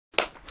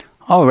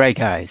All right,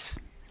 guys,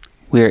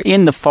 we're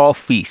in the fall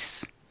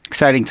feast,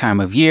 exciting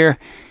time of year,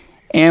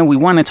 and we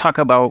want to talk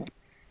about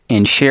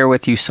and share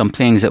with you some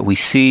things that we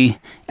see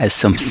as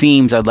some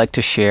themes I'd like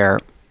to share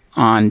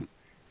on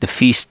the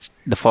feast,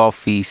 the fall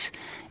feast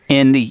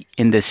in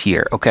this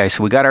year. Okay,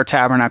 so we got our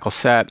tabernacle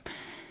set,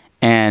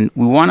 and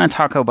we want to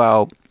talk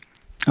about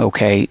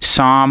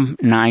Psalm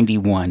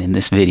 91 in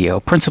this video.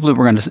 Principally,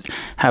 we're going to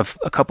have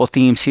a couple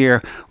themes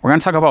here. We're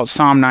going to talk about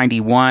Psalm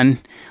 91.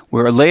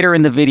 Where later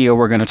in the video,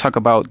 we're going to talk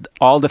about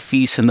all the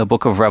feasts in the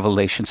book of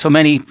Revelation. So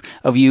many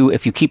of you,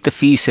 if you keep the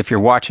feast, if you're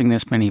watching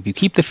this, many of you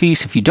keep the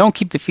feast. If you don't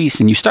keep the feast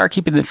and you start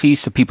keeping the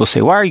feast, so people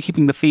say, why are you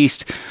keeping the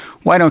feast?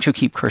 Why don't you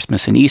keep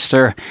Christmas and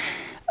Easter?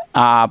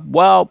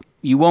 Well,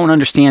 you won't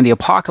understand the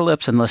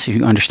apocalypse unless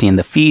you understand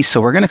the feast. So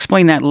we're going to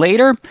explain that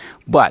later.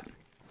 But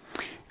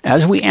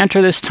as we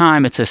enter this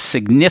time, it's a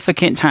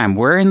significant time.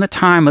 We're in the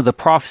time of the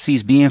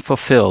prophecies being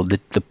fulfilled.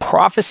 The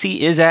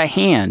prophecy is at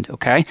hand,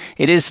 okay?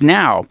 It is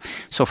now.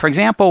 So, for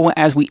example,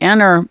 as we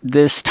enter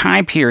this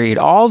time period,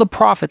 all the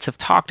prophets have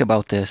talked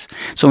about this.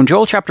 So in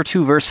Joel chapter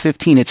 2, verse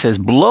 15, it says,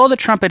 blow the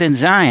trumpet in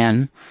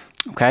Zion,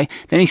 okay?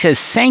 Then he says,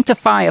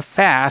 sanctify a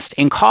fast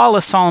and call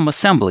a solemn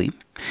assembly.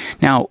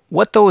 Now,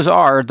 what those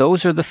are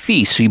the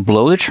feasts. So you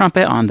blow the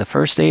trumpet on the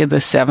first day of the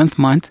 7th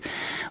month.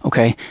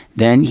 Okay.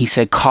 Then he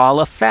said, call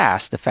a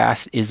fast. The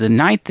fast is the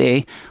 9th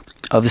day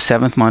of the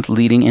 7th month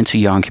leading into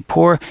Yom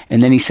Kippur.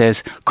 And then he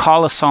says,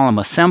 call a solemn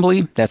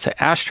assembly. That's an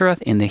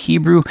Ashtoreth in the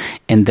Hebrew.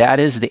 And that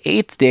is the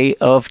 8th day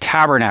of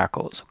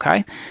tabernacles.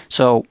 Okay.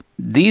 So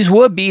these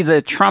would be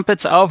the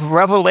trumpets of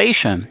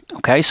Revelation.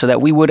 Okay. So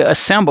that we would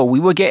assemble, we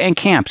would get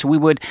encamped, we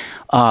would,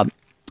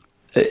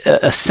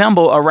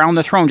 assemble around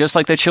the throne, just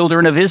like the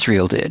children of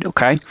Israel did,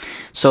 okay?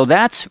 So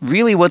that's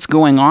really what's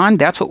going on.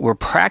 That's what we're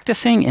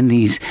practicing in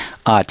these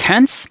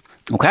tents,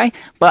 okay?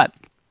 But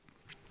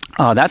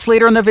that's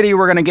later in the video.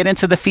 We're going to get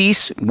into the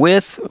feast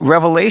with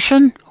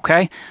Revelation,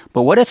 okay?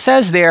 But what it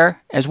says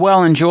there as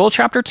well in Joel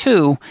chapter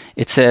 2,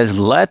 it says,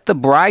 let the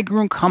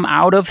bridegroom come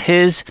out of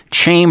his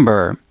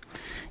chamber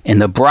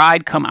and the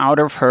bride come out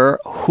of her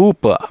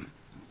huppah.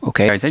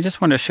 Okay, guys, I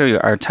just want to show you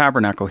our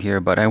tabernacle here,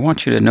 but I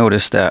want you to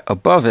notice that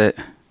above it,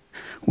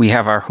 we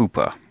have our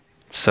huppah.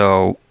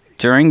 So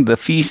during the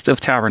Feast of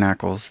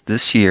Tabernacles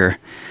this year,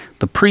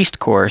 the priest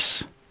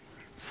course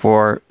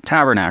for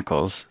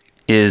tabernacles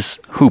is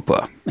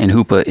huppah, and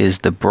huppah is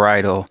the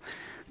bridal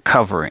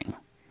covering.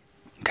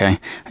 Okay,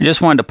 I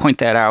just wanted to point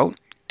that out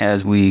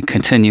as we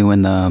continue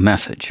in the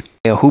message.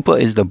 A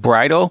huppah is the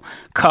bridal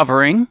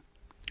covering,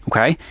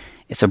 okay?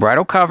 It's a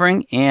bridal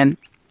covering, and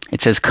it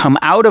says, come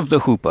out of the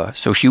huppah.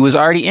 So she was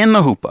already in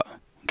the huppah.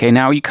 Okay,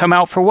 now you come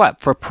out for what?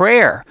 For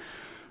prayer.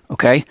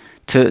 Okay,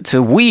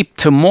 to weep,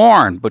 to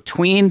mourn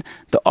between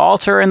the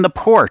altar and the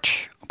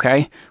porch.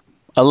 Okay,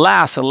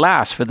 alas,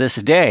 alas, for this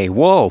day.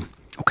 Woe.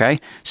 Okay,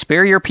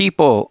 spare your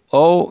people,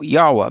 O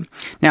Yahweh.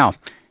 Now,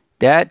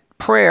 that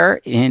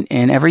prayer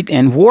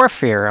in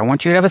warfare, I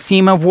want you to have a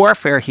theme of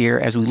warfare here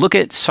as we look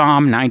at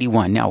Psalm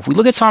 91. Now, if we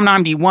look at Psalm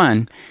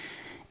 91,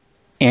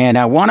 and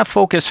I want to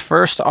focus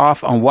first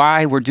off on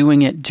why we're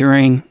doing it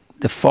during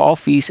the fall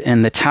feast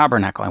and the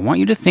tabernacle. I want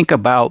you to think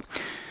about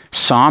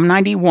Psalm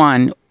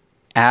 91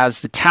 as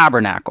the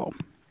tabernacle.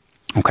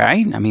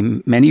 Okay? I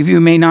mean, many of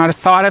you may not have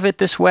thought of it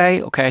this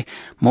way. Okay?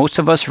 Most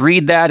of us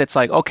read that. It's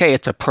like, okay,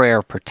 it's a prayer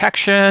of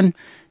protection.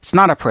 It's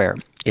not a prayer.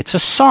 It's a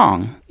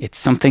song. It's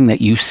something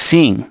that you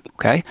sing.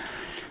 Okay?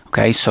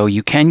 Okay, so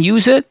you can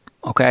use it,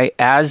 okay,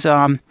 as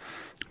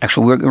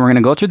actually, we're going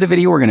to go through the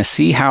video. We're going to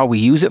see how we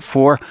use it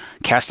for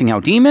casting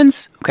out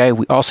demons. Okay,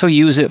 we also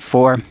use it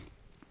for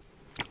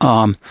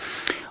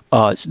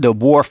the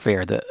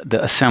warfare, the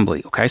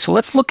assembly. Okay, so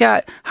let's look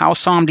at how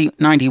Psalm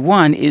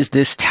 91 is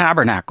this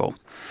tabernacle,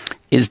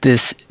 is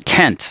this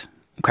tent.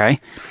 Okay,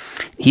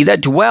 he that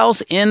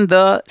dwells in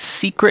the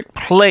secret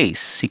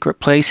place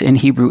in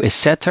Hebrew is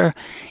Sept.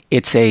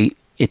 It's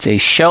a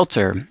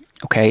shelter.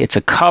 Okay, it's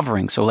a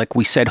covering. So like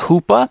we said,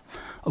 huppah.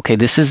 Okay,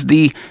 this is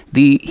the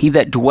he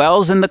that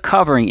dwells in the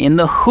covering, in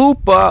the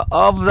huppah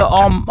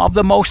of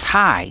the Most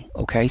High.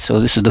 Okay, so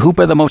this is the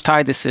huppah of the Most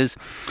High. This is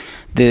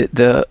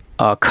the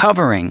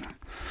covering.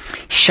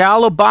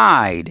 Shall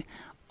abide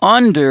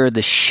under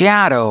the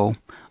shadow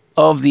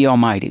of the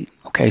Almighty.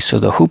 Okay, so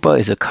the huppah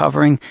is a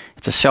covering.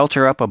 It's a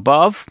shelter up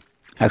above.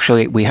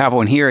 Actually, we have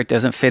one here. It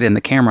doesn't fit in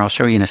the camera. I'll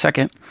show you in a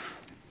second.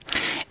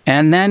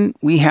 And then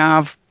we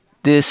have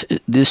this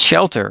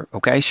shelter,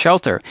 okay,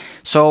 shelter.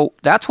 So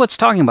that's what it's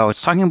talking about.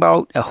 It's talking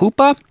about a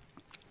huppah,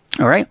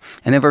 all right?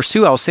 And then verse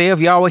 2, I'll say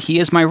of Yahweh, he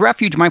is my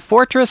refuge, my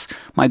fortress,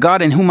 my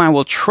God in whom I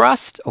will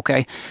trust,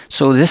 okay?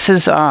 So this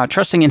is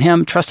trusting in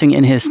him, trusting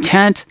in his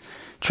tent,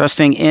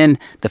 trusting in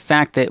the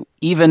fact that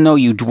even though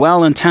you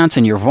dwell in tents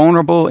and you're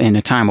vulnerable in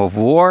a time of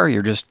war,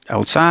 you're just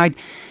outside,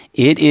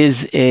 it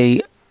is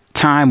a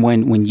time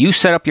when you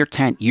set up your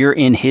tent, you're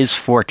in his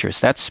fortress.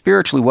 That's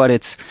spiritually what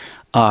it's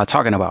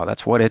talking about.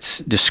 That's what it's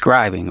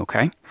describing,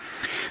 okay?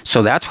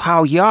 So that's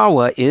how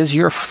Yahweh is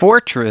your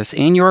fortress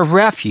and your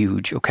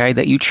refuge, okay,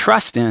 that you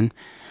trust in,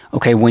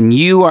 Okay, when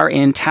you are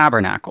in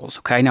tabernacles.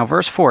 Okay, now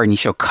verse 4, and he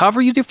shall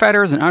cover you with your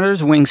feathers, and under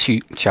his wings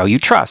shall you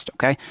trust.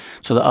 Okay,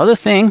 so the other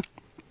thing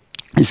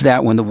is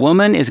that when the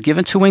woman is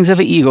given 2 wings of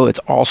an eagle, it's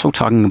also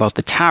talking about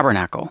the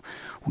tabernacle.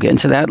 We'll get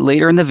into that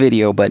later in the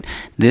video, but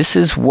this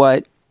is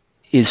what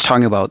is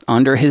talking about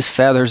under his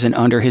feathers and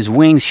under his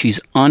wings. She's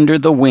under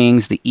the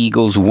wings, the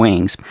eagle's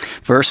wings.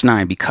 Verse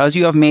 9, because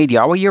you have made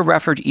Yahweh your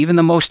refuge, even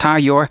the Most High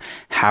your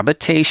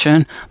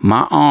habitation,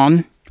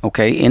 ma'on.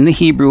 Okay, in the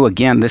Hebrew,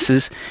 again, this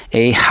is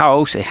a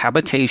house, a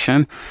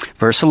habitation.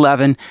 Verse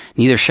 11,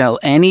 neither shall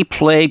any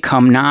plague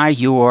come nigh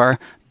your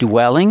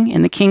dwelling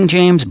in the King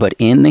James, but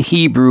in the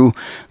Hebrew,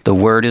 the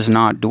word is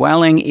not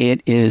dwelling,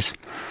 it is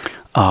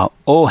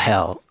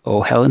ohel.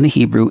 Ohel in the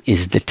Hebrew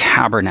is the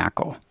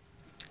tabernacle.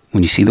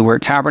 When you see the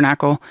word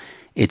tabernacle,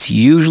 it's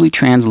usually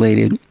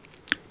translated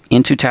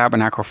into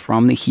tabernacle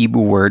from the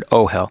Hebrew word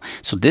ohel.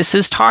 So this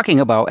is talking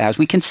about, as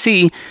we can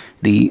see,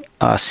 the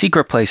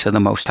secret place of the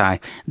Most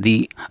High,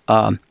 the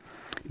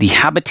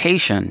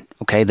habitation,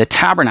 okay, the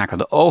tabernacle,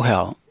 the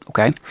ohel,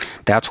 okay?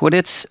 That's what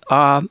it's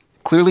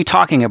clearly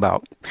talking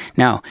about.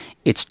 Now,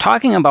 it's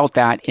talking about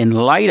that in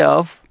light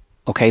of,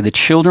 okay, the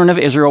children of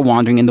Israel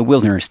wandering in the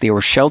wilderness. They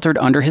were sheltered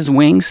under his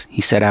wings.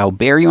 He said, I'll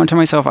bear you unto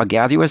myself, I'll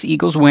gather you as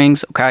eagle's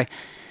wings, okay?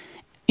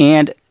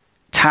 And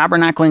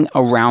tabernacling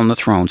around the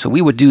throne. So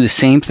we would do the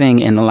same thing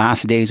in the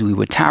last days. We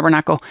would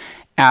tabernacle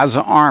as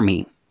an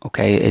army,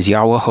 okay, as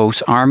Yahweh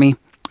hosts army.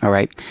 All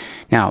right.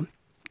 Now,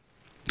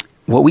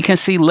 what we can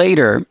see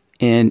later,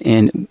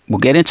 in we'll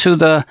get into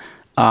the,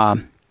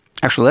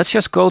 actually, let's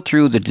just go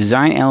through the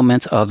design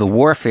elements of the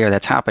warfare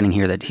that's happening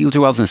here. That he who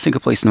dwells in the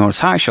secret place of the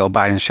Most High shall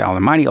abide in the shadow of the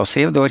Almighty. I'll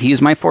say of the Lord, he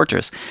is my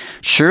fortress.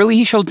 Surely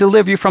he shall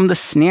deliver you from the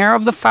snare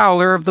of the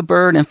fowler of the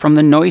bird and from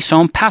the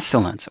noisome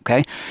pestilence.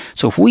 Okay?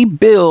 So if we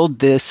build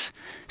this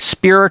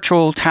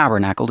spiritual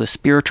tabernacle, this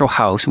spiritual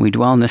house, and we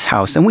dwell in this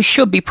house, then we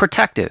should be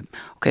protected.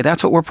 Okay,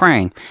 that's what we're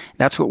praying.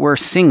 That's what we're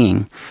singing.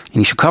 And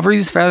he shall cover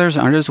you with feathers,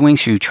 under his wings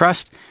shall you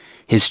trust.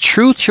 His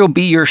truth shall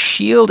be your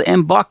shield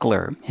and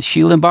buckler. His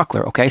shield and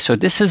buckler. Okay, so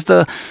this is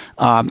the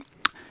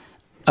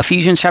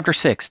Ephesians chapter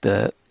 6.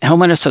 The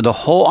helmet is to the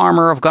whole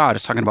armor of God.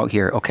 It's talking about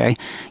here. Okay,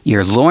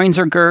 your loins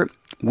are girt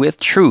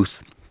with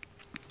truth.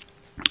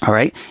 All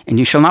right, and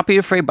you shall not be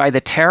afraid by the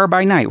terror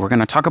by night. We're going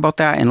to talk about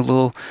that in a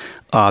little.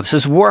 This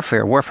is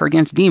warfare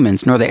against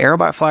demons, nor the arrow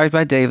that flies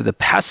by day, the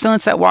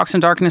pestilence that walks in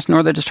darkness,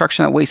 nor the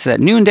destruction that wastes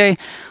at noonday.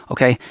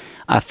 Okay,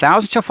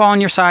 1,000 shall fall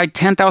on your side,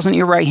 10,000 at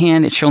your right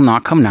hand, it shall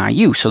not come nigh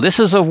you. So this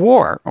is a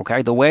war,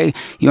 okay? The way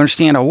you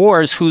understand a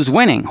war is who's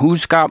winning,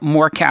 who's got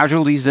more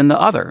casualties than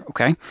the other,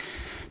 okay?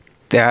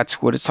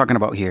 That's what it's talking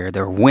about here.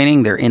 They're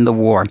winning, they're in the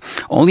war.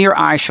 Only your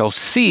eyes shall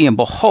see and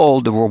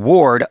behold the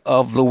reward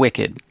of the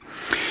wicked.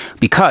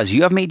 Because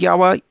you have made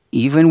Yahweh,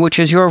 even which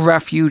is your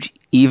refuge,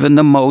 even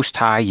the Most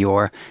High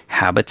your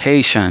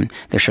habitation.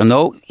 There shall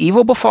no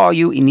evil befall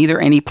you, neither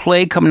any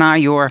plague come nigh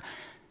your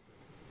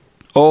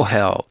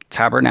ohel,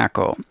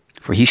 tabernacle.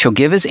 For he shall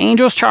give his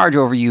angels charge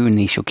over you, and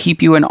they shall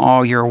keep you in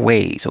all your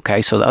ways.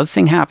 Okay, so the other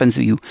thing happens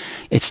to you,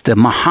 it's the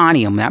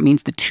Mahaniim. That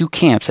means the 2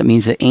 camps. That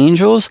means the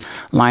angels,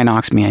 lion,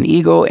 ox, man,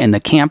 eagle, and the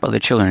camp of the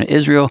children of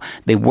Israel.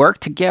 They worked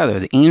together.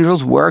 The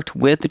angels worked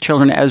with the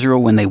children of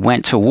Israel when they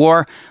went to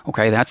war.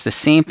 Okay, that's the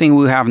same thing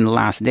we have in the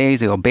last days.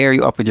 They will bear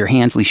you up with your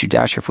hands, lest you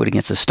dash your foot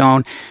against a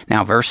stone.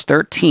 Now, verse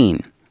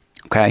 13.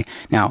 Okay,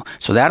 now,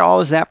 so that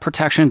all is that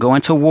protection. Go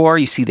into war,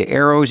 you see the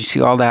arrows, you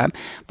see all that.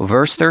 But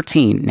verse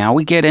 13, now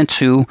we get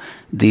into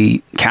the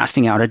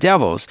casting out of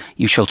devils.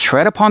 You shall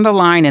tread upon the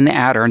lion and the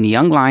adder, and the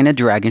young lion and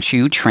dragon shall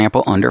you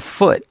trample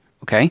underfoot.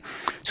 Okay,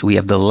 so we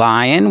have the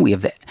lion, we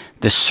have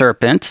the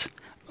serpent,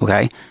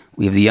 okay,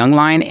 we have the young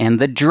lion and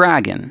the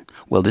dragon.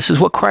 Well, this is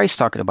what Christ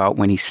talking about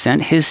when he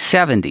sent his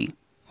 70,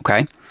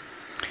 okay?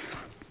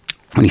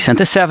 When he sent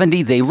the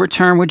 70, they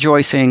returned with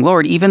joy, saying,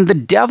 Lord, even the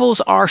devils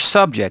are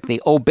subject. They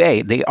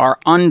obey. They are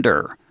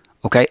under,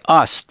 okay,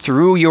 us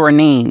through your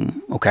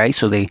name. Okay,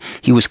 so they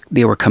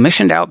were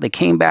commissioned out. They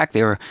came back.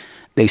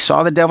 They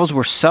saw the devils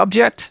were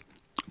subject,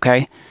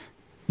 okay,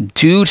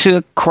 due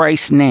to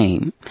Christ's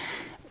name.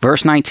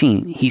 Verse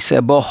 19, he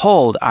said,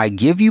 behold, I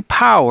give you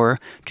power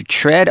to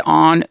tread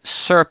on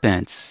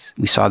serpents.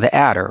 We saw the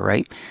adder,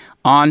 right?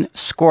 On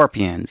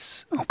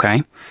scorpions,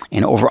 okay?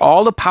 And over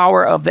all the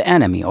power of the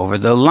enemy, over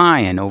the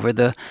lion, over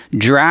the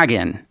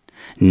dragon,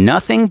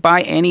 nothing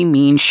by any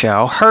means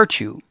shall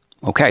hurt you.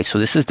 Okay, so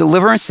this is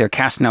deliverance. They're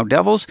casting out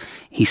devils.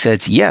 He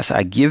says, yes,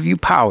 I give you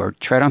power,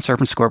 tread on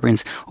serpents,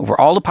 scorpions, over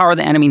all the power of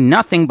the enemy,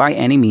 nothing by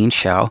any means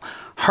shall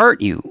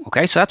hurt you.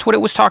 Okay, so that's what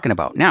it was talking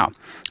about. Now,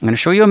 I'm going to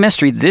show you a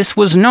mystery. This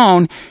was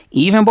known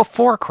even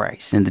before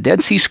Christ. In the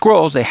Dead Sea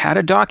Scrolls, they had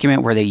a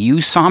document where they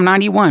used Psalm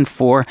 91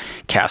 for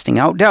casting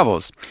out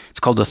devils. It's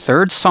called the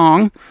Third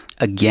Song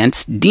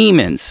Against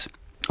Demons.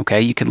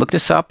 Okay, you can look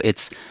this up.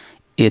 It's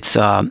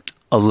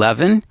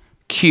 11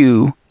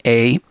 QAPOCPS.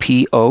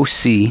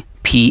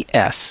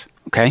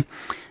 Okay,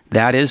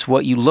 that is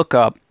what you look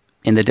up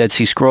in the Dead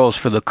Sea Scrolls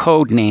for the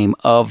code name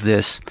of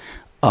this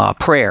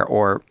prayer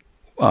or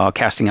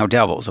casting out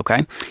devils.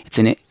 Okay,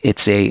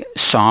 it's a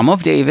Psalm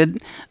of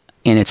David,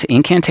 and it's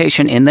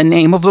incantation in the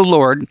name of the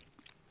Lord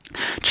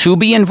to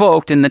be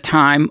invoked in the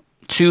time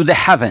to the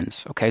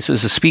heavens. Okay, so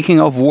this is speaking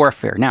of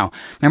warfare. Now,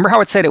 remember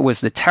how it said it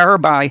was the terror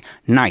by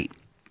night.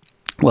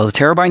 Well, the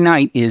terror by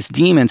night is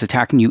demons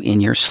attacking you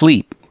in your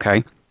sleep.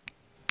 Okay,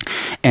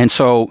 and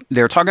so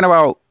they're talking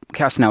about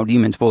casting out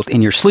demons both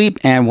in your sleep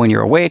and when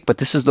you're awake, but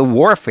this is the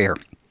warfare.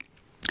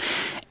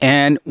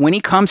 And when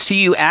he comes to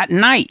you at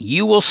night,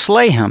 you will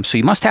slay him. So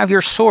you must have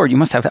your sword. You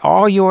must have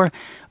all your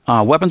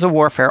weapons of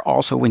warfare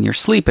also when you're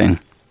sleeping.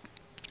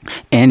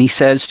 And he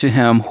says to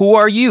him, who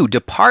are you?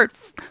 Depart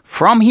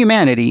from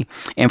humanity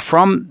and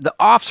from the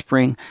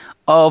offspring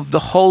of the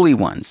holy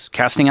ones,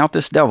 casting out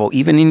this devil,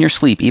 even in your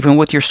sleep, even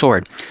with your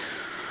sword.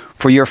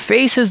 For your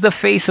face is the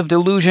face of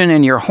delusion,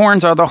 and your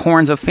horns are the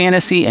horns of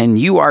fantasy, and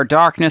you are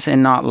darkness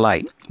and not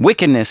light,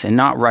 wickedness and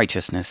not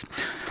righteousness.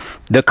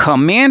 The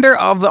commander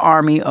of the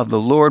army of the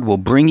Lord will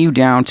bring you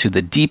down to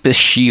the deepest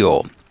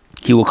Sheol.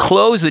 He will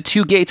close the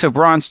 2 gates of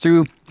bronze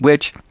through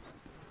which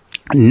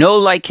no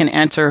light can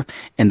enter,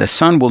 and the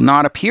sun will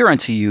not appear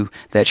unto you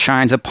that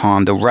shines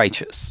upon the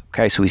righteous.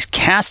 Okay, so he's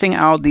casting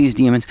out these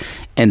demons,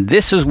 and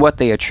this is what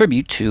they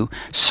attribute to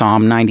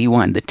Psalm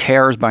 91, the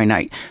terrors by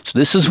night. So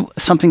this is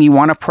something you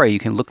want to pray. You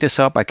can look this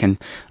up. I can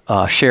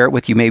share it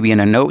with you maybe in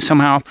a note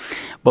somehow.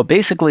 But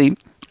basically,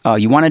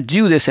 you want to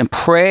do this and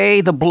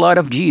pray the blood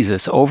of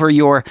Jesus over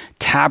your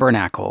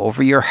tabernacle,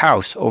 over your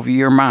house, over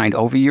your mind,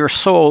 over your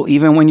soul,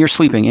 even when you're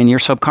sleeping, in your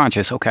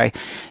subconscious, okay?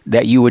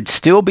 That you would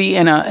still be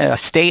in a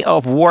state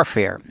of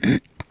warfare,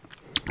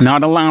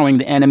 not allowing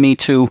the enemy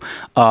to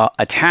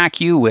attack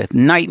you with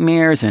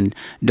nightmares and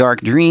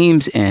dark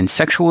dreams and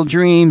sexual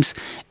dreams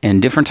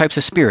and different types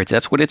of spirits.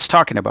 That's what it's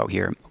talking about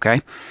here,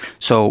 okay?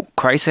 So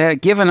Christ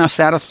had given us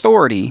that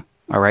authority,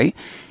 all right?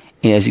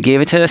 As he gave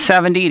it to the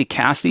 70 to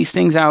cast these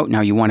things out. Now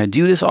you want to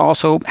do this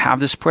also, have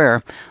this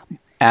prayer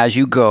as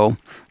you go,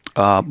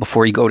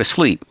 before you go to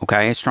sleep.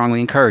 Okay, I strongly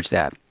encourage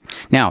that.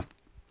 Now,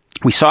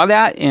 we saw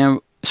that in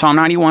Psalm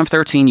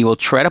 91:13. You will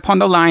tread upon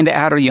the lion, the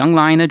adder, the young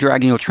lion, the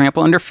dragon. You will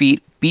trample under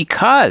feet,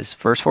 because,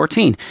 verse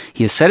 14,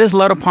 he has set his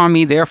love upon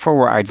me, therefore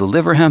will I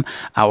deliver him.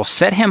 I will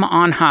set him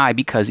on high,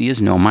 because he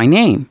has known my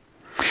name.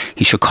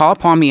 He shall call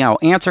upon me, I will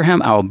answer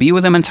him. I will be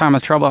with him in time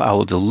of trouble. I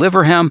will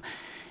deliver him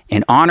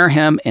and honor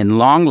him. In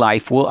long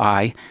life will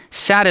I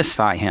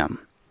satisfy him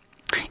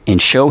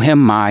and show him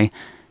my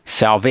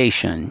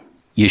salvation,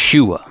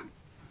 Yeshua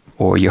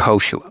or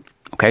Yehoshua.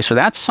 Okay, so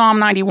that's Psalm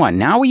 91.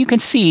 Now what you can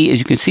see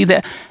is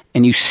that,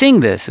 and you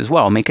sing this as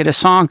well. Make it a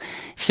song,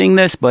 sing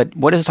this, but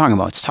what is it talking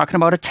about? It's talking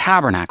about a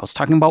tabernacle. It's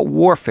talking about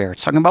warfare.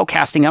 It's talking about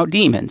casting out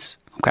demons.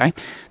 Okay,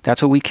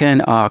 that's what we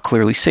can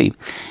clearly see.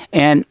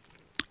 And,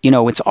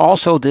 it's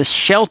also this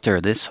shelter,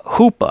 this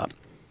Huppah.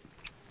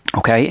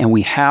 Okay, and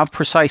we have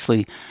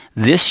precisely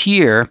this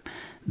year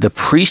the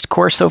priest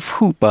course of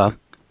Huppah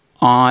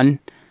on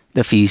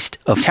the Feast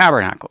of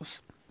Tabernacles.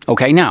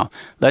 Okay, now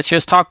let's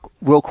just talk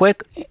real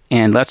quick,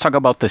 and let's talk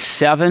about the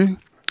 7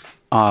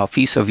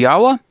 feasts of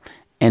Yahweh,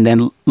 and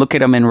then look at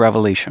them in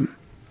Revelation.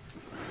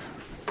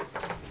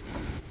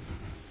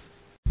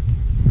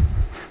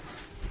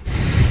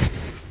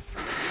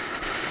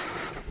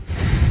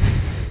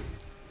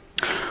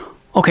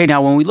 Okay,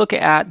 now when we look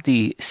at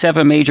the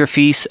 7 major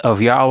feasts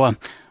of Yahweh,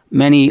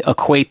 many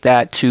equate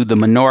that to the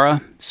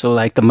menorah. So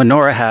like the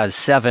menorah has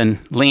 7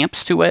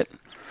 lamps to it,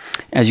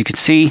 as you can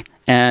see,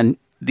 and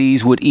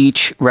these would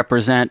each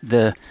represent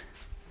the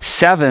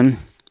 7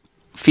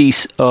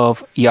 feasts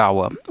of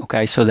Yahweh.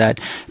 Okay, so that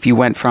if you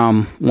went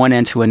from one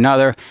end to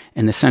another,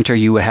 in the center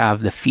you would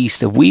have the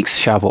Feast of Weeks,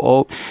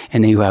 Shavuot,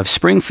 and then you have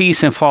spring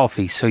feasts and fall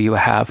feasts. So you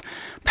have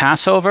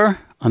Passover,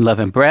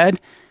 unleavened bread,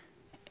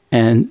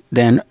 and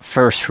then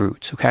first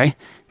fruits, okay?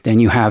 Then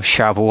you have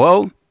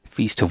Shavuot,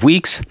 Feast of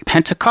Weeks,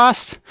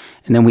 Pentecost,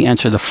 and then we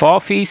enter the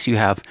fall feast. You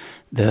have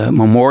the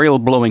memorial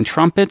blowing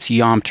trumpets,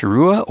 Yom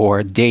Teruah,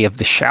 or Day of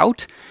the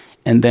Shout,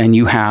 and then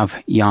you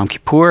have Yom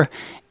Kippur,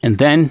 and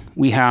then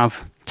we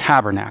have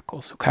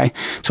Tabernacles, okay?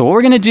 So what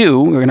we're going to do,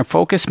 we're going to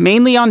focus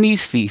mainly on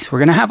these feasts. We're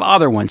going to have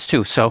other ones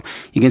too. So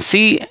you can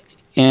see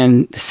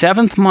in the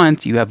 7th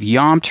month, you have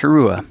Yom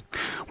Teruah.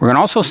 We're going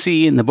to also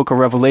see in the book of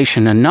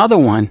Revelation another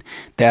one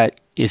that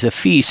is a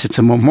feast. It's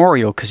a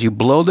memorial because you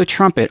blow the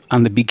trumpet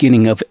on the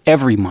beginning of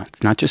every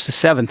month, not just the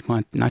 7th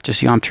month, not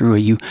just Yom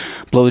Teruah. You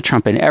blow the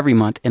trumpet every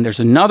month. And there's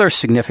another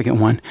significant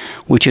one,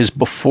 which is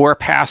before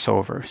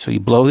Passover. So you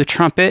blow the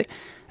trumpet,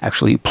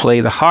 actually you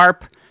play the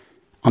harp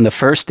on the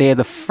first day of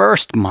the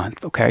first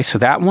month. Okay, so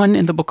that one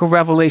in the book of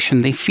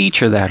Revelation, they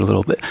feature that a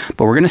little bit.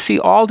 But we're going to see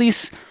all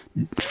these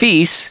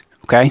feasts,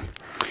 okay,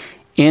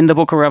 in the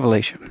book of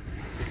Revelation.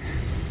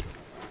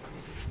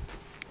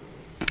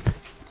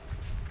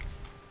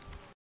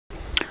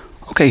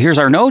 Okay, here's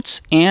our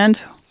notes and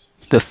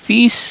the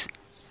feasts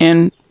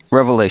in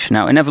Revelation.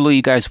 Now, inevitably,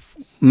 you guys,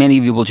 many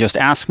of you will just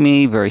ask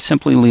me very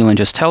simply, Leland,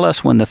 just tell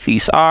us when the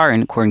feasts are.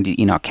 And according to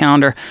Enoch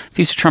calendar,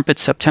 Feast of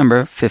Trumpets,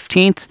 September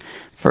 15th,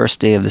 first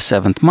day of the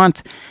 7th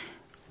month.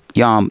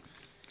 Yom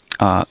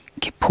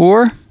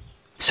Kippur,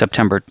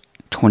 September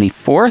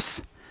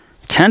 24th,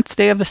 10th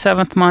day of the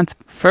 7th month,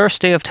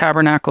 first day of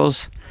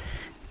Tabernacles,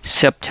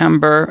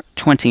 September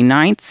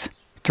 29th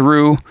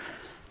through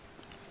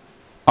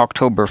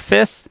October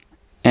 5th.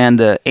 And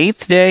the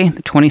 8th day,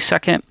 the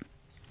 22nd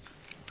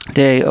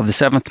day of the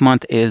 7th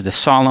month, is the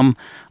solemn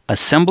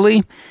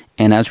assembly.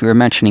 And as we were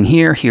mentioning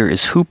here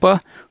is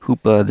Huppah.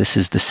 Huppah, this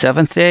is the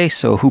 7th day.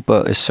 So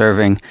Huppah is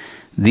serving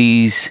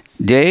these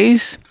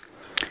days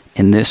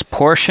in this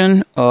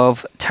portion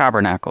of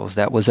tabernacles.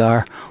 That was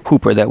our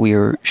Huppah that we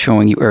were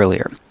showing you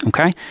earlier.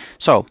 Okay,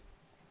 so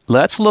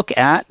let's look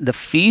at the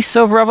Feasts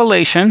of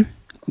Revelation.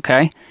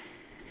 Okay,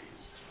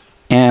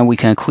 and we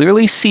can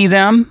clearly see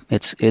them.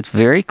 It's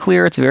very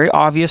clear. It's very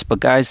obvious. But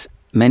guys,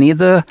 many of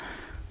the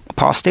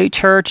apostate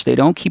church, they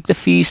don't keep the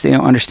feast. They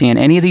don't understand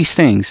any of these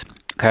things.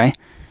 Okay,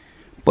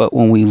 but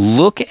when we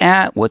look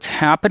at what's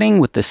happening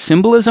with the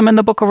symbolism in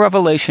the book of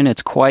Revelation,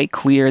 it's quite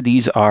clear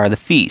these are the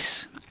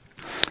feasts.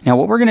 Now,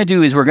 what we're going to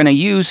do is we're going to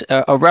use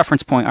a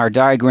reference point, our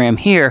diagram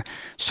here,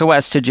 so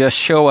as to just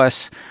show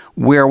us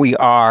where we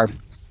are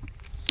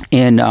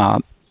in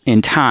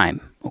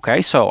time.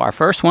 Okay, so our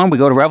first one, we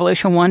go to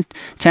Revelation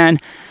 1:10.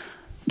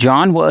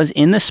 John was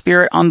in the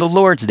Spirit on the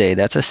Lord's Day.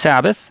 That's a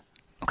Sabbath.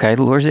 Okay,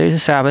 the Lord's Day is a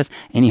Sabbath.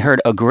 And he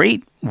heard a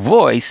great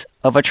voice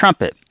of a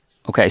trumpet.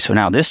 Okay, so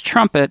now this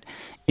trumpet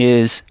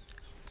is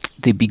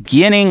the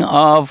beginning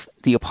of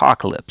the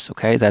apocalypse.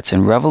 Okay, that's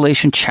in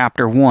Revelation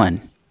chapter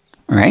 1.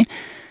 All right,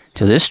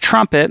 so this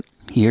trumpet,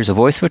 he hears a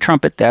voice of a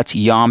trumpet. That's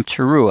Yom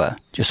Teruah.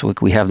 Just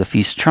like we have the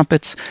Feast of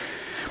Trumpets.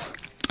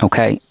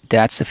 Okay,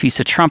 that's the Feast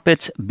of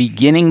Trumpets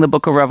beginning the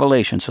book of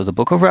Revelation. So the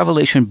book of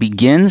Revelation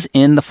begins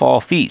in the fall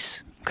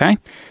feast. Okay,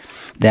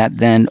 that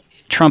then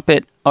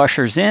trumpet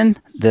ushers in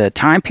the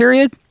time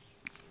period.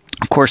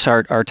 Of course,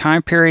 our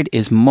time period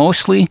is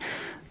mostly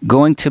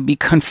going to be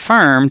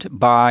confirmed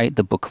by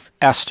the book of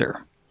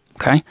Esther.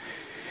 Okay,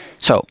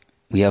 so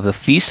we have the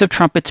Feast of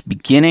Trumpets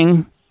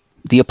beginning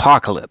the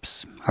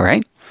apocalypse. All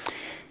right,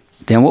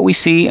 then what we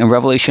see in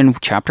Revelation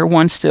chapter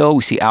 1 still,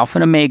 we see Alpha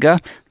and Omega,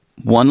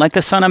 one like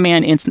the Son of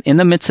Man in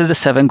the midst of the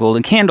 7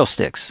 golden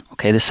candlesticks.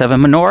 Okay, the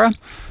 7 menorah,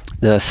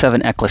 the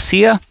 7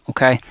 ecclesia.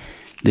 Okay,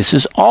 this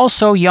is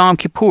also Yom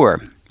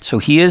Kippur. So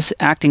he is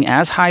acting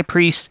as high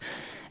priest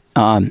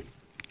in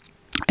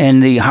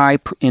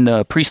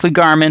the priestly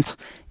garment,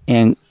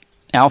 and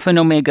Alpha and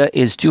Omega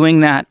is doing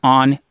that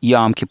on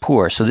Yom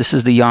Kippur. So this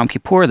is the Yom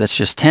Kippur. That's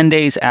just 10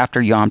 days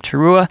after Yom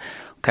Teruah.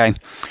 Okay,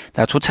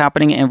 that's what's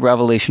happening in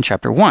Revelation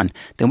chapter 1.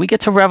 Then we get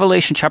to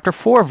Revelation chapter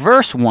 4,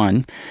 verse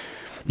 1.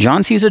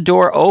 John sees a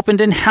door opened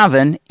in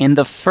heaven in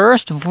the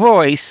first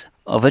voice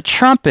of a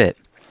trumpet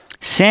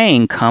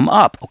saying, "Come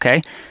up."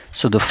 Okay,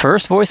 so the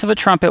first voice of a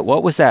trumpet,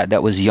 what was that?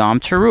 That was Yom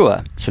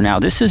Teruah. So now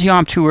this is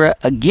Yom Teruah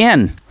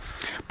again.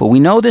 But we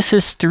know this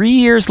is 3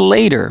 years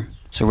later.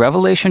 So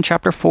Revelation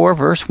chapter 4,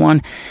 verse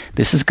 1,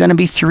 this is going to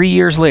be 3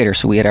 years later.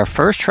 So we had our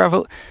first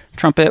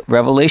trumpet,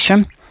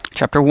 Revelation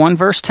chapter 1,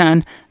 verse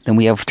 10. Then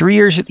we have 3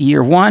 years,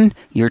 year 1,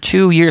 year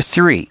 2, year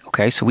 3.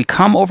 Okay, so we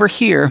come over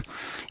here,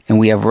 and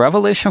we have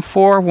Revelation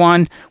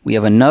 4:1. We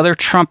have another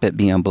trumpet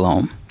being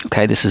blown.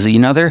 Okay, this is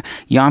another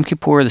Yom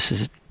Kippur. This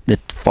is the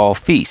fall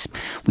feast.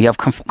 We have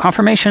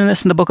confirmation of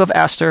this in the book of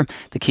Esther.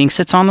 The king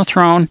sits on the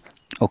throne.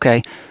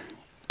 Okay,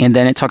 and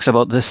then it talks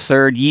about the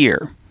 3rd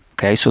year.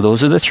 Okay, so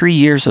those are the 3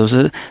 years. Those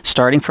are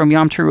starting from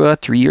Yom Teruah.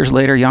 3 years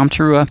later, Yom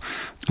Teruah.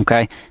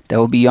 Okay, that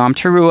will be Yom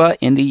Teruah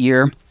in the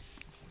year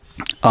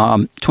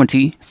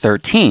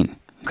 2013.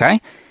 Okay,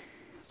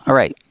 all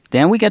right.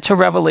 Then we get to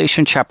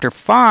Revelation chapter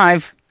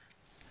 5.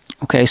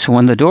 Okay, so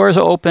when the doors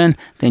are open,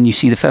 then you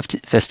see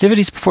the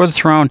festivities before the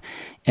throne,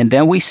 and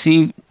then we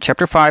see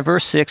chapter 5,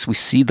 verse 6, we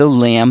see the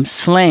Lamb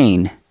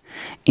slain,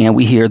 and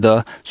we hear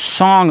the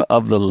song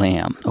of the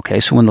Lamb. Okay,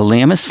 so when the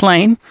Lamb is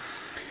slain,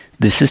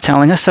 this is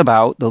telling us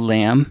about the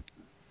Lamb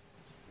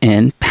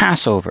in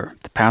Passover,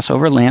 the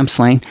Passover Lamb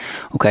slain.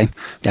 Okay,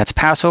 that's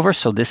Passover,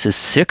 so this is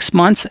 6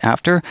 months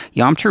after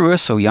Yom Teruah,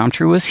 so Yom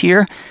Teruah is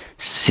here,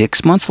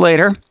 6 months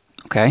later.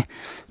 Okay,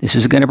 this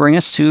is going to bring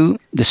us to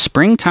the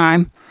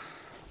springtime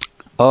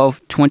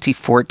of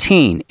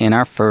 2014 in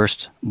our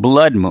first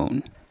blood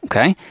moon.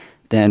 Okay,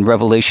 then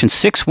Revelation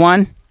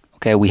 6:1.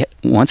 Okay,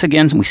 once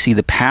again we see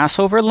the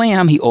Passover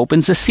lamb. He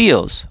opens the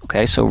seals.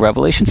 Okay, so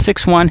Revelation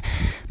 6:1,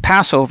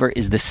 Passover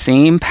is the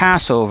same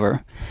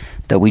Passover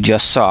that we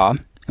just saw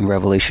in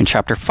Revelation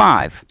chapter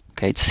 5.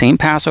 Okay, it's same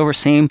Passover,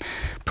 same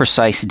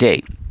precise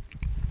date.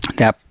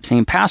 That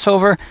same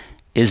Passover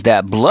is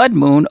that blood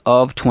moon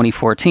of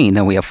 2014.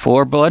 Then we have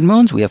 4 blood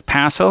moons. We have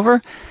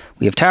Passover.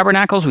 We have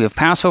tabernacles, we have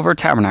Passover,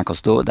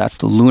 tabernacles. That's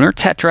the lunar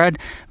tetrad,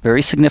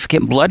 very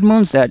significant blood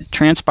moons that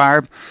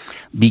transpired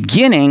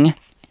beginning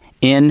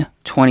in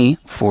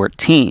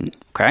 2014.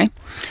 Okay,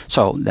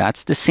 so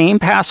that's the same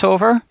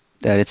Passover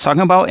that it's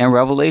talking about in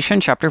Revelation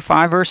chapter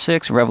 5, verse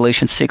 6,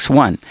 Revelation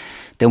 6:1.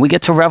 Then we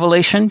get to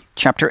Revelation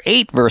chapter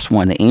 8, verse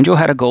 1. The angel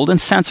had a golden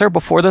censer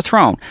before the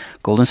throne.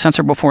 Golden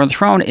censer before the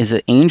throne is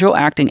an angel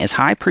acting as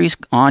high priest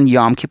on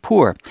Yom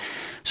Kippur.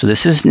 So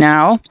this is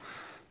now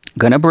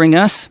going to bring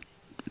us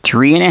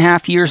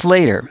 3.5 years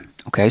later.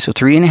 Okay, so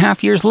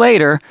 3.5 years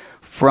later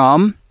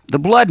from the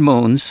blood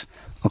moons.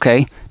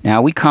 Okay,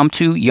 now we come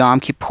to Yom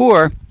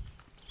Kippur.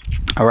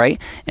 All right,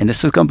 and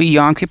this is going to be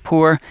Yom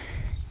Kippur,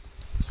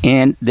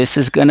 and this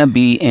is going to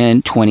be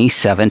in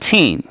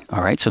 2017.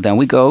 All right, so then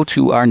we go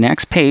to our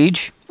next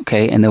page,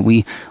 okay, and then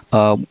we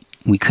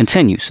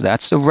continue. So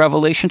that's the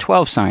Revelation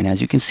 12 sign,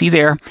 as you can see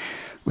there,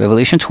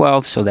 Revelation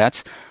 12. So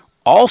that's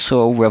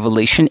also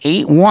Revelation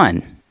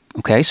 8:1.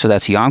 Okay, so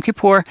that's Yom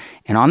Kippur,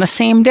 and on the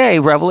same day,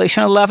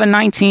 Revelation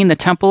 11:19, the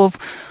temple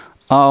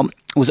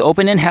was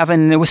open in heaven,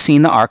 and there was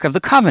seen the Ark of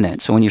the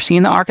Covenant. So when you're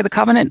seeing the Ark of the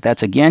Covenant,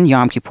 that's again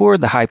Yom Kippur,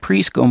 the high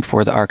priest going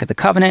before the Ark of the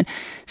Covenant,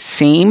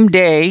 same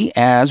day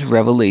as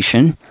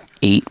Revelation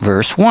 8,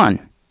 verse 1.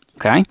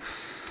 Okay,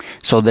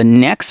 so the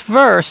next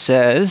verse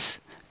says,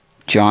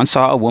 John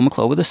saw a woman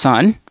clothed with the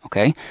sun.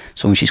 Okay,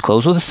 so when she's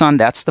clothed with the sun,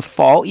 that's the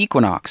fall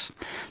equinox.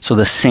 So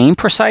the same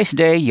precise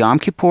day, Yom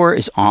Kippur,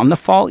 is on the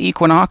fall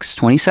equinox,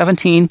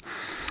 2017,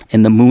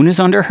 and the moon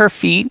is under her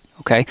feet.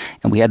 Okay,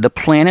 and we had the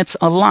planets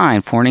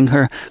aligned, forming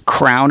her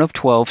crown of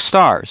 12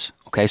 stars.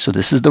 Okay, so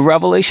this is the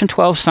Revelation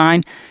 12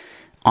 sign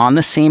on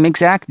the same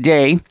exact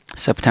day,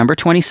 September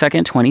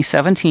 22nd,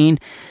 2017.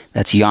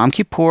 That's Yom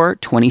Kippur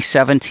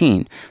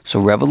 2017. So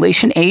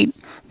Revelation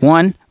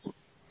 8:1,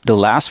 the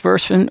last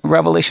verse in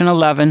Revelation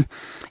 11,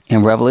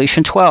 and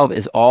Revelation 12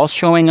 is all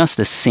showing us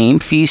the same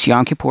feast,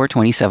 Yom Kippur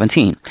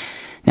 2017.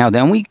 Now,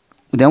 then we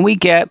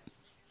get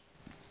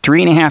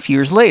 3.5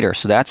 years later.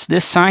 So that's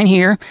this sign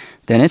here.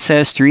 Then it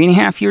says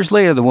 3.5 years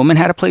later, the woman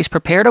had a place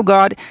prepared of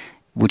God,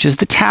 which is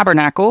the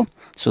tabernacle.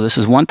 So this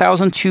is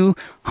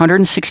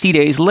 1,260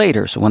 days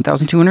later. So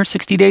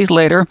 1,260 days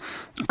later,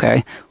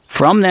 okay,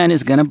 from then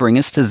is going to bring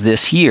us to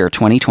this year,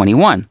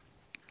 2021.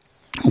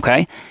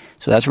 Okay,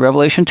 so that's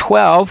Revelation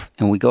 12,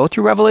 and we go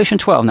through Revelation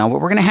 12. Now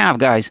what we're going to have,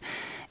 guys,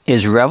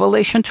 is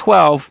Revelation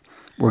 12.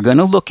 We're going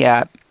to look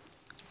at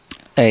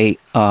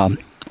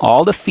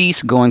all the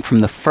feasts going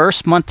from the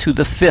first month to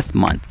the 5th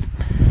month.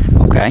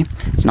 Okay,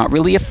 it's not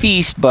really a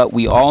feast, but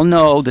we all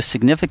know the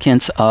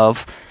significance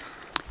of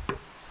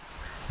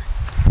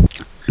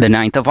the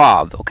 9th of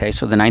Av. Okay,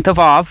 so the 9th of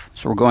Av,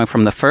 so we're going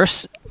from the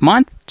first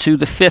month to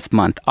the 5th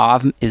month.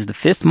 Av is the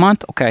 5th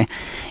month. Okay,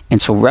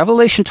 and so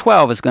Revelation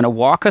 12 is going to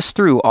walk us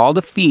through all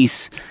the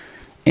feasts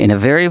in a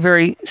very,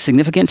 very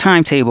significant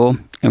timetable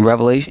in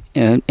Revelation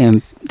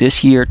in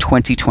this year,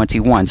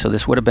 2021. So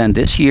this would have been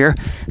this year,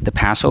 the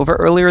Passover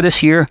earlier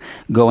this year,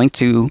 going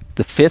through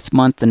the 5th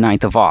month, the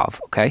 9th of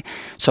Av. Okay,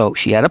 so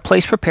she had a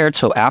place prepared.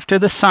 So after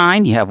the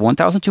sign, you have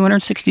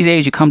 1,260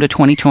 days. You come to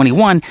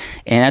 2021,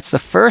 and that's the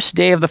first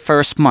day of the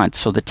first month.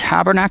 So the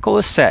tabernacle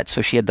is set.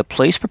 So she had the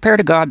place prepared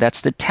to God.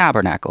 That's the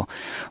tabernacle,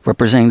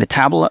 representing the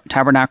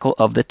tabernacle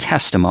of the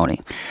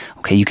testimony.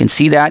 Okay, you can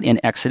see that in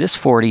Exodus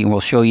 40, and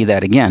we'll show you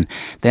that again.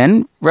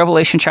 Then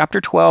Revelation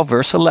chapter 12,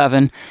 verse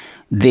 11,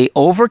 they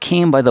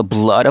overcame by the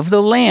blood of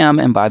the Lamb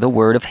and by the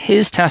word of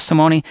his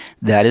testimony.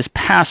 That is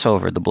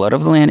Passover. The blood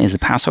of the Lamb is the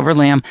Passover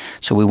lamb.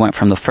 So we went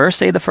from the first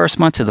day of the first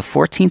month to the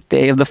 14th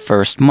day of the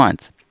first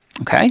month.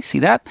 Okay, see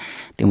that?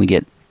 Then we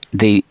get,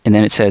 and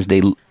then it says,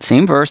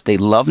 same verse, they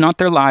love not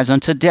their lives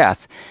unto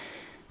death.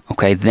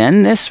 Okay,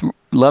 then this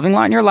loving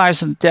not your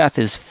lives unto death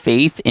is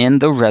faith in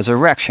the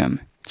resurrection.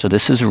 So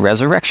this is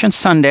Resurrection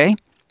Sunday.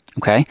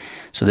 Okay,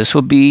 so this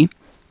will be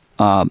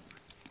the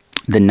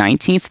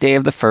 19th day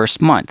of the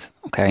first month,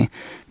 okay,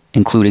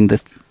 including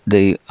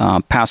the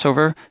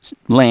Passover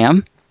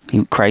lamb,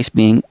 Christ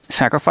being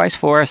sacrificed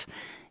for us,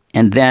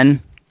 and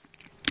then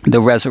the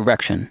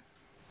resurrection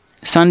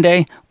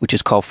Sunday, which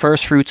is called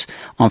first fruits.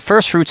 On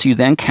first fruits, you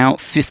then count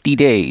 50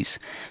 days.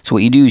 So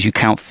what you do is you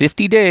count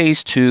 50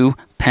 days to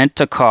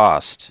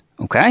Pentecost,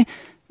 okay?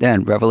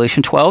 Then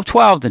Revelation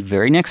 12:12, the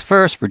very next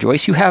verse,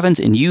 rejoice you heavens,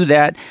 and you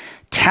that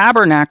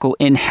tabernacle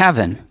in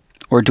heaven,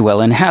 or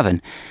dwell in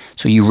heaven.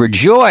 So you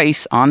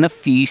rejoice on the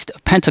Feast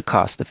of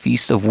Pentecost, the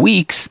Feast of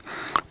Weeks,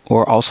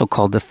 or also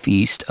called the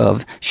Feast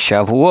of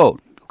Shavuot.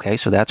 Okay,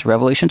 so that's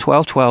Revelation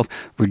 12:12.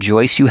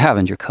 Rejoice you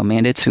heavens. You're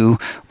commanded to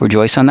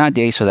rejoice on that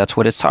day, so that's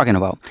what it's talking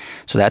about.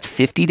 So that's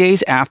 50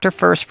 days after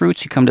first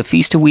fruits. You come to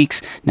Feast of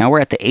Weeks. Now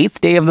we're at the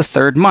 8th day of the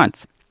 3rd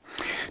month.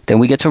 Then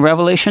we get to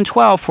Revelation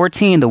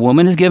 12:14. The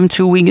woman is given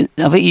 2 wings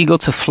of an eagle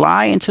to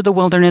fly into the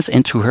wilderness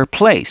into her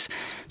place.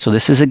 So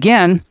this is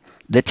again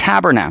the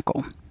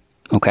tabernacle.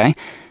 Okay,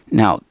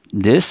 now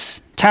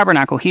this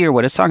tabernacle here,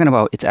 what it's talking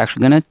about, it's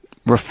actually going to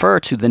refer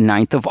to the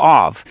 9th of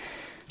Av.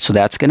 So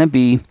that's going to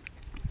be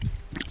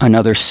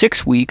another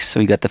 6 weeks. So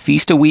you got the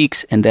Feast of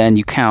Weeks, and then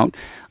you count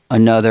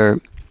another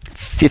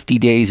 50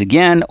 days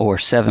again, or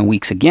 7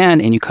 weeks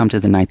again, and you come to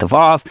the 9th of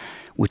Av,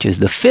 which is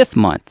the 5th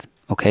month.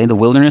 Okay, the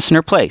wilderness in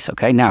her place.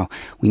 Okay, now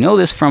we know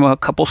this from a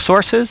couple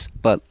sources,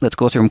 but let's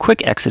go through them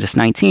quick. Exodus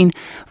 19,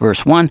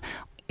 verse 1.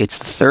 It's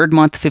the 3rd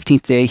month,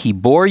 15th day. He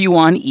bore you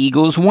on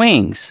eagle's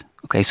wings.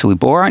 Okay, so we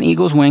bore on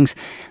eagle's wings.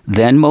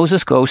 Then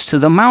Moses goes to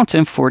the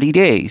mountain 40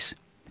 days.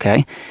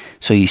 Okay,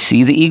 so you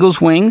see the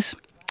eagle's wings,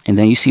 and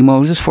then you see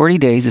Moses 40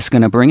 days. It's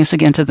going to bring us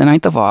again to the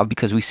 9th of Av,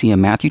 because we see in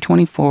Matthew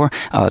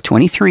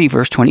 23,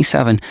 verse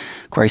 27,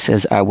 Christ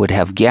says, I would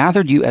have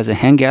gathered you as a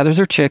hen gathers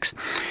her chicks,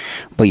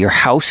 but your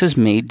house is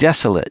made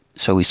desolate.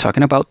 So he's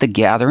talking about the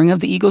gathering of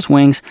the eagle's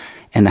wings,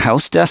 and the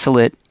house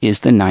desolate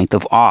is the 9th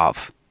of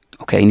Av.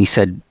 Okay, and he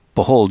said,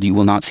 behold, you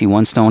will not see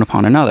one stone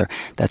upon another.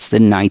 That's the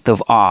 9th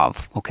of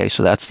Av. Okay,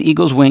 so that's the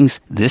eagle's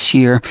wings this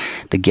year,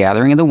 the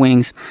gathering of the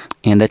wings,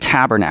 and the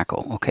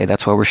tabernacle. Okay,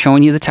 that's why we're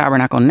showing you the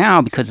tabernacle now,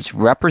 because it's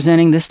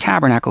representing this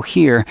tabernacle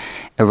here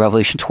at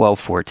Revelation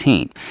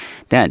 12:14.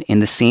 Then, in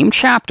the same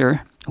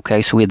chapter,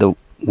 okay, so we had the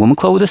woman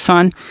clothed with the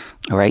sun,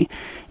 all right,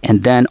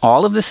 and then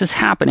all of this is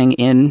happening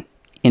in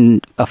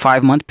a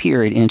 5-month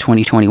period in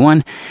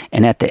 2021,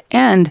 and at the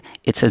end,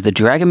 it says the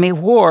dragon made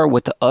war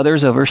with the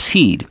others of her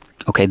seed.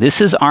 Okay, this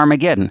is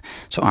Armageddon.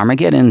 So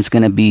Armageddon is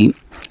going to be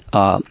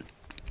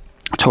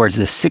towards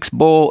the 6th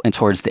bowl and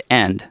towards the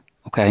end.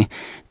 Okay,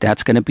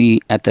 that's going to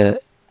be at the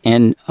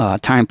end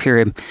time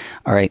period.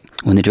 All right,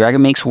 when the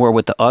dragon makes war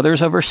with the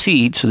others of her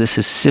seed. So this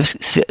is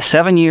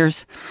 7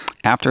 years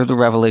after the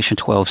Revelation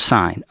 12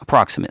 sign,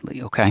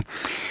 approximately. Okay,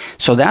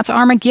 so that's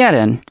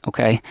Armageddon.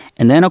 Okay,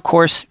 and then of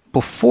course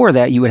before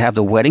that you would have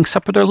the wedding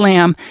supper of the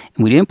Lamb,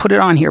 and we didn't put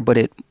it on here, but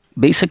it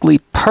basically,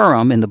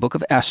 Purim in the book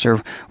of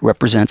Esther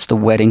represents the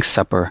wedding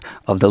supper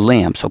of the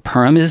Lamb. So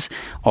Purim is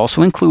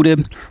also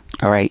included,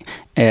 all right,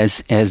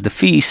 as the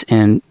feast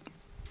and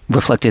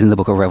reflected in the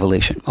book of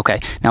Revelation.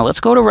 Okay, now let's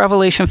go to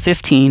Revelation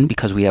 15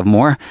 because we have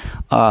more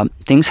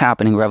things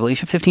happening.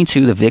 Revelation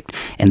 15:2,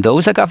 and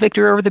those that got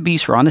victory over the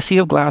beast were on the sea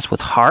of glass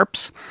with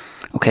harps.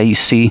 Okay, you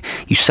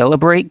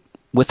celebrate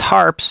with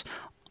harps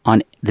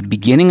on the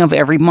beginning of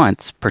every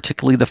month,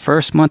 particularly the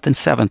 1st month and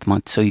 7th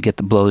month. So you get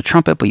to blow the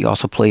trumpet, but you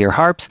also play your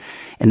harps.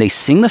 And they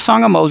sing the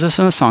song of Moses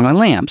and the song of the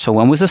Lamb. So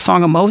when was the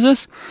song of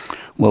Moses?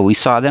 Well, we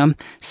saw them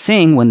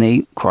sing when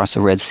they crossed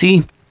the Red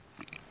Sea.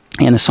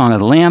 And the song of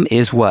the Lamb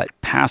is what?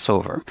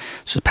 Passover.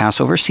 So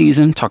Passover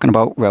season, talking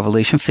about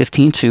Revelation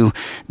 15:2.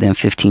 Then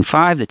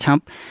 15:5,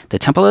 the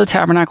temple of the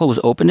tabernacle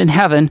was opened in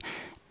heaven,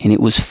 and it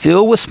was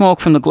filled with smoke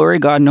from the glory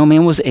of God. No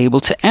man was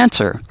able to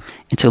enter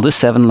until the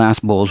 7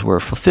 last bowls were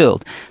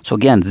fulfilled. So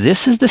again,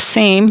 this is the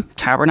same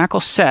tabernacle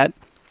set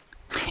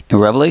in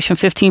Revelation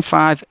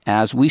 15:5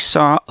 as we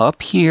saw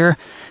up here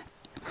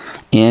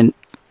in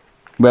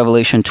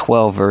Revelation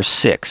 12, verse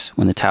 6,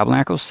 when the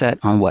tabernacle was set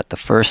on what? The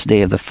first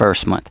day of the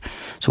 1st month.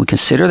 So we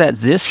consider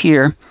that this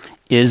here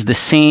is the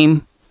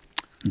same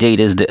date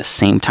as this,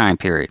 same time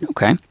period,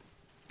 okay?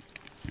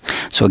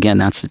 So again,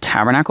 that's the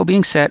tabernacle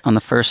being set on the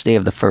 1st day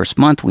of the 1st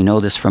month. We know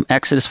this from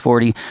Exodus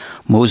 40.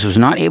 Moses was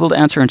not able to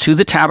enter into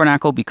the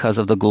tabernacle because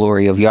of the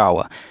glory of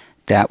Yahweh.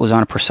 That was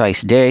on a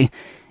precise day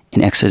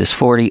in Exodus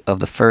 40 of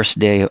the 1st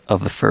day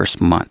of the 1st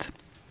month.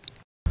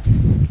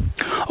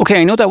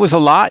 Okay, I know that was a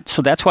lot,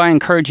 so that's why I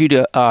encourage you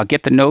to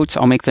get the notes.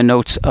 I'll make the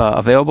notes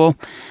available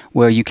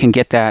where you can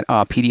get that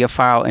PDF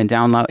file and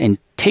download and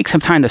take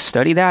some time to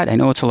study that. I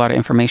know it's a lot of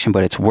information,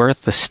 but it's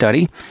worth the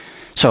study.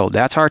 So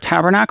that's our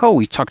tabernacle.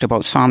 We talked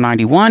about Psalm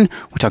 91.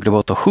 We talked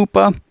about the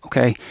Huppah.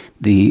 Okay,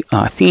 the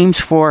themes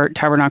for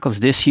tabernacles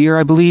this year,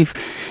 I believe,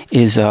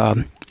 is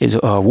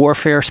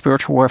warfare,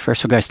 spiritual warfare.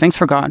 So guys, thanks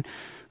for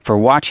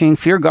watching.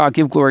 Fear God,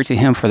 give glory to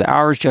Him, for the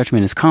hour's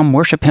judgment has come.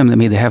 Worship Him that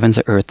made the heavens,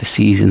 the earth, the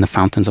seas, and the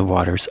fountains of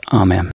waters. Amen.